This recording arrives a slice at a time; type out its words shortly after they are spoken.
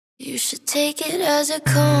You should take it as a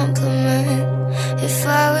compliment. If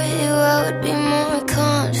I were you, I would be more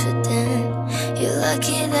confident. You're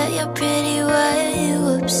lucky that you're pretty, why are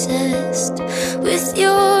you obsessed with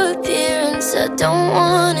your appearance? I don't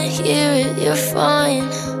wanna hear it, you're fine.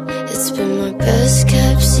 It's been my best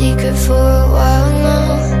kept secret for a while now.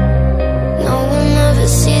 No one ever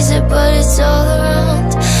sees it, but it's all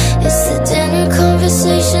around. It's the dinner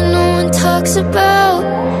conversation no one talks about.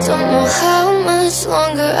 Don't know how much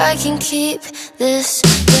longer I can keep this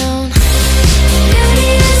down.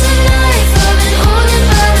 Beauty is a knife, I've been holding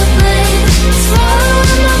by the blade.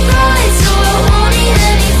 Swallowing my pride, so I won't eat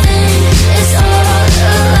anything. It's all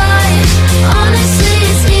a lie, honestly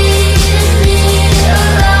it's eating me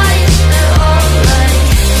alive. They're all like,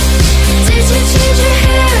 did you change your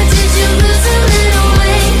hair, did you lose a little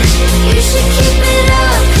weight? You should keep it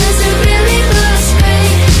up, cause it really looks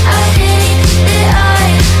great. I hate that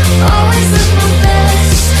I always look my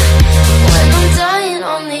best when I'm dying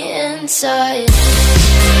on the inside.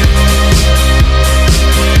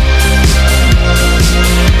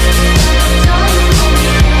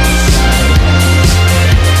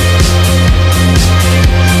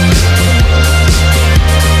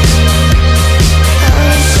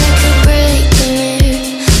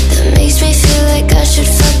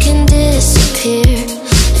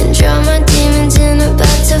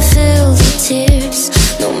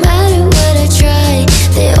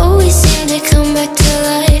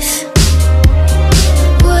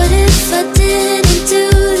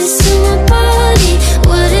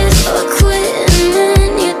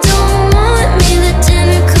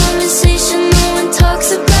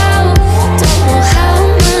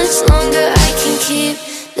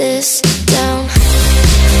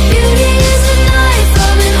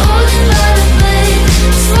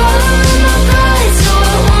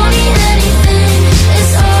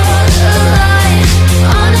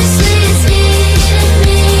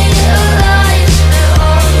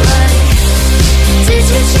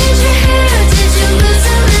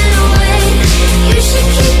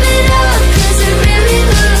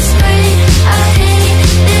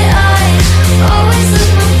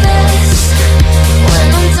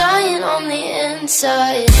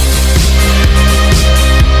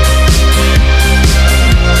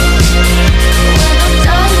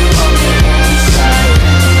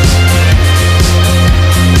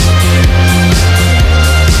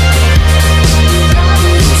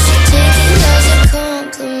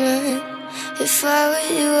 If I were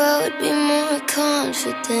you, I would be more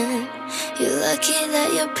confident. You're lucky that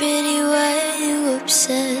you're pretty, why are you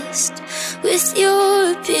obsessed with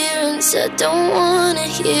your appearance? I don't wanna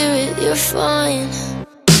hear it, you're fine.